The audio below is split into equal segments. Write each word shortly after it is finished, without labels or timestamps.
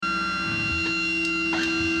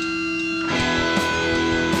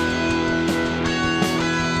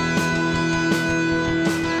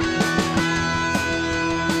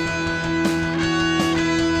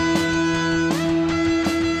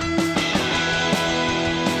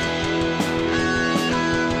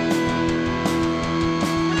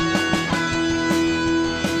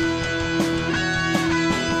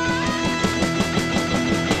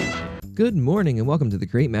Good morning and welcome to the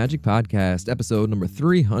Create Magic Podcast, episode number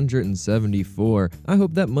 374. I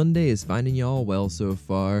hope that Monday is finding y'all well so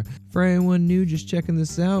far. For anyone new just checking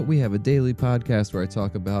this out, we have a daily podcast where I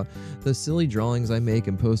talk about the silly drawings I make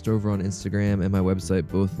and post over on Instagram and my website,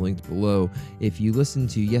 both linked below. If you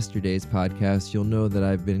listened to yesterday's podcast, you'll know that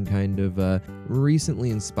I've been kind of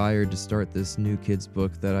recently inspired to start this new kids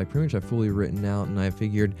book that I pretty much have fully written out, and I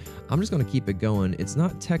figured I'm just going to keep it going. It's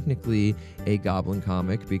not technically a goblin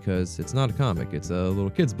comic because it's not a comic, it's a little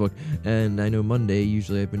kids book, and I know Monday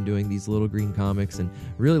usually I've been doing these little green comics and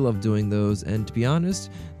really love doing those. And to be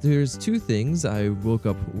honest, there's two things. I woke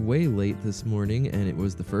up way late this morning and it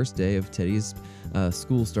was the first day of Teddy's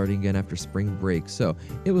school starting again after spring break, so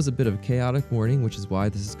it was a bit of a chaotic morning, which is why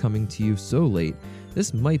this is coming to you so late.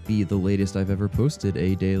 This might be the latest I've ever posted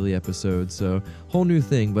a daily episode, so whole new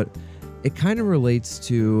thing, but it kind of relates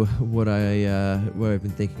to what I've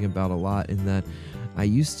been thinking about a lot, in that I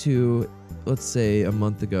used to, let's say a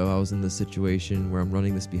month ago, I was in this situation where I'm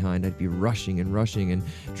running this behind. I'd be rushing and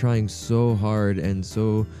trying so hard and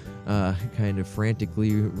so kind of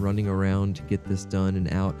frantically running around to get this done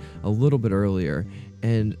and out a little bit earlier.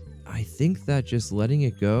 And I think that just letting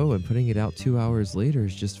it go and putting it out 2 hours later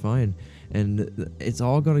is just fine. And it's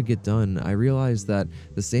all going to get done. I realize that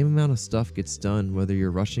the same amount of stuff gets done whether you're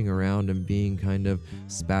rushing around and being kind of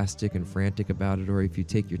spastic and frantic about it, or if you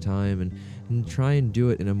take your time and try and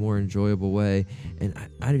do it in a more enjoyable way. And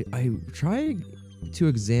I try to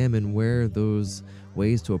examine where those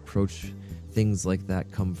ways to approach things like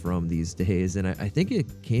that come from these days, and I think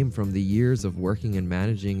it came from the years of working and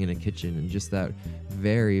managing in a kitchen and just that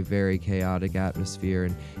very, very chaotic atmosphere.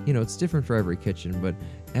 And it's different for every kitchen, but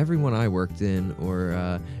everyone I worked in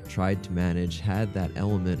or tried to manage had that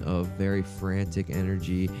element of very frantic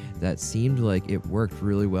energy that seemed like it worked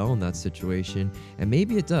really well in that situation. And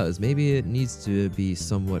maybe it does. Maybe it needs to be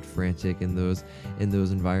somewhat frantic in those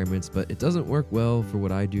environments, but it doesn't work well for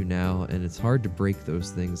what I do now, and it's hard to break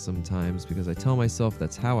those things sometimes because I tell myself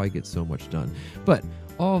that's how I get so much done. But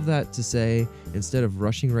all of that to say, instead of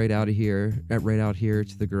rushing right out here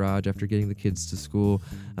to the garage after getting the kids to school,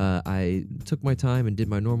 I took my time and did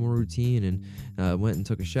my normal routine and went and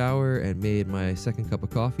took a shower and made my second cup of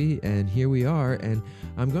coffee, and here we are. And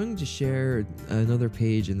I'm going to share another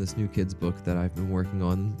page in this new kids book that I've been working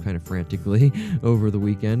on kind of frantically over the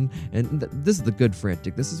weekend. And this is the good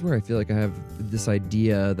frantic. This is where I feel like I have this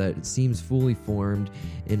idea that it seems fully formed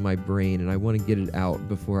in my brain, and I want to get it out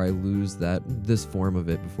before I lose this form of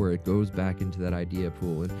it, before it goes back into that idea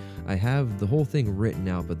pool. And I have the whole thing written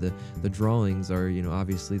out, but the drawings are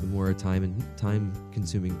obviously the more time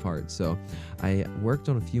consuming part. So I worked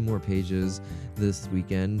on a few more pages this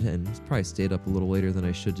weekend and probably stayed up a little later than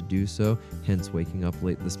I should to do so, hence waking up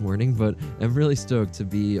late this morning. But I'm really stoked to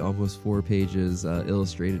be almost 4 pages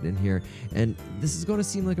illustrated in here. And this is going to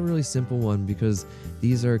seem like a really simple one because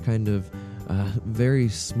these are kind of very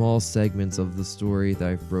small segments of the story that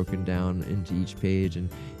I've broken down into each page. And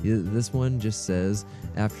this one just says,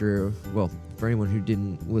 for anyone who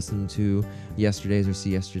didn't listen to yesterday's or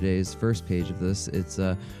see yesterday's first page of this, it's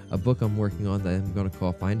a book I'm working on that I'm going to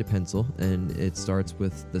call Find a Pencil, and it starts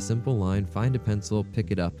with the simple line, find a pencil,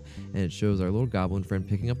 pick it up, and it shows our little goblin friend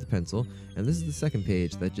picking up the pencil. And this is the second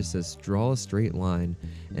page that just says draw a straight line,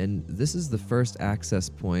 and this is the first access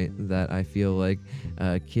point that I feel like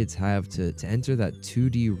kids have to enter that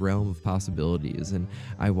 2D realm of possibilities. And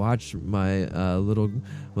I watch my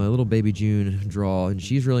little baby June draw, and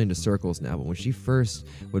she's really into circles now, but when she first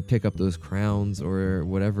would pick up those crowns or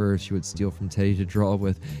whatever she would steal from Teddy to draw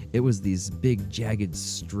with, it was these big, jagged,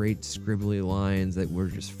 straight, scribbly lines that were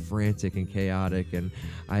just frantic and chaotic. And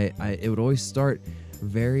it would always start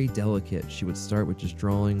very delicate. She would start with just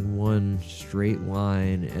drawing one straight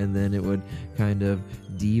line, and then it would kind of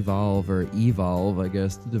devolve or evolve, I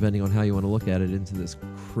guess, depending on how you want to look at it, into this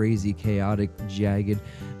crazy, chaotic, jagged,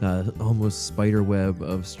 almost spider web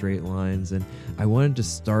of straight lines. And I wanted to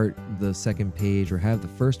start the second page, or have the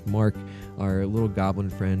first mark our little goblin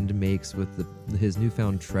friend makes with his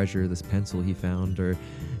newfound treasure, this pencil he found, or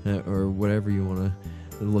whatever you want to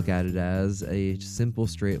look at it as, a simple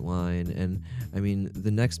straight line. And I mean,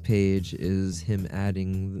 the next page is him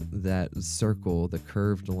adding that circle, the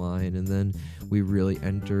curved line, and then we really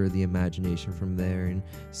enter the imagination from there and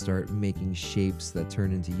start making shapes that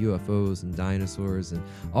turn into UFOs and dinosaurs and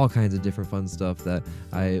all kinds of different fun stuff that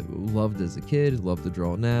I loved as a kid, love to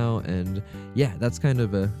draw now. And yeah, that's kind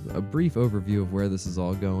of a brief overview of where this is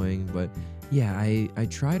all going. But yeah, I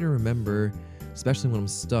try to remember especially when I'm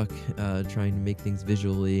stuck trying to make things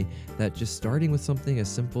visually, that just starting with something as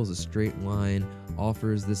simple as a straight line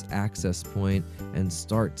offers this access point and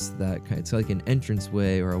starts that it's like an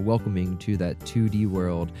entranceway or a welcoming to that 2D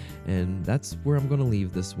world. And that's where I'm going to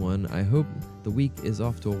leave this one. I hope the week is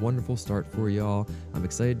off to a wonderful start for y'all. I'm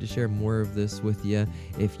excited to share more of this with you.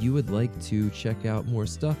 If you would like to check out more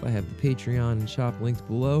stuff, I have the Patreon and shop links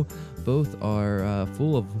below. Both are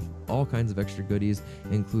full of all kinds of extra goodies,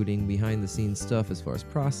 including behind the scenes stuff as far as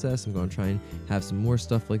process. I'm going to try and have some more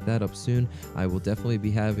stuff like that up soon. I will definitely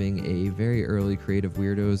be having a very early Creative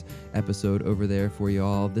Weirdos episode over there for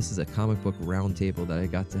y'all. This is a comic book roundtable that I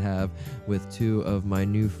got to have with two of my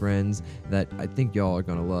new friends that I think y'all are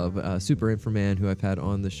going to love. Super Inframan, who I've had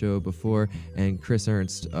on the show before, and Chris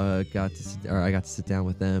Ernst. I got to sit down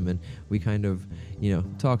with them, and we kind of,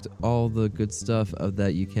 talked all the good stuff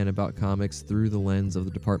that you can about comics through the lens of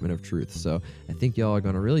the Department of Truth. So I think y'all are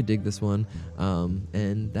going to really dig this one.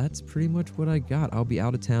 And that's pretty much what I got. I'll be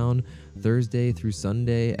out of town Thursday through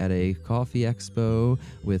Sunday at a coffee expo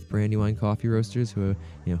with Brandywine Coffee Roasters, who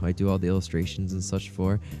I do all the illustrations and such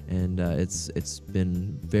for. And it's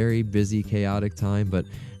been very busy, chaotic time, but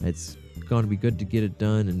it's going to be good to get it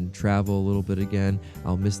done and travel a little bit again.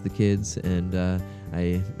 I'll miss the kids, and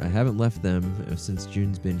I haven't left them since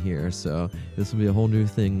June's been here, so this will be a whole new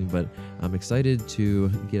thing, but I'm excited to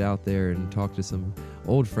get out there and talk to some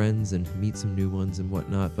old friends and meet some new ones and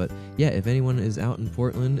whatnot. But yeah, if anyone is out in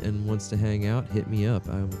Portland and wants to hang out, hit me up.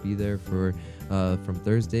 I will be there for from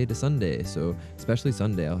Thursday to Sunday, so especially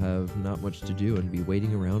Sunday I'll have not much to do and be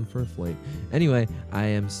waiting around for a flight. Anyway, I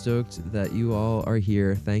am stoked that you all are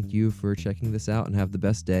here. Thank you for checking this out, and have the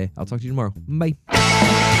best day. I'll talk to you tomorrow. Bye.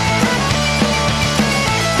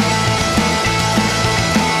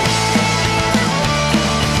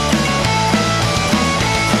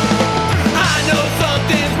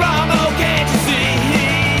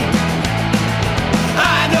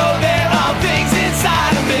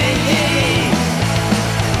 inside of me.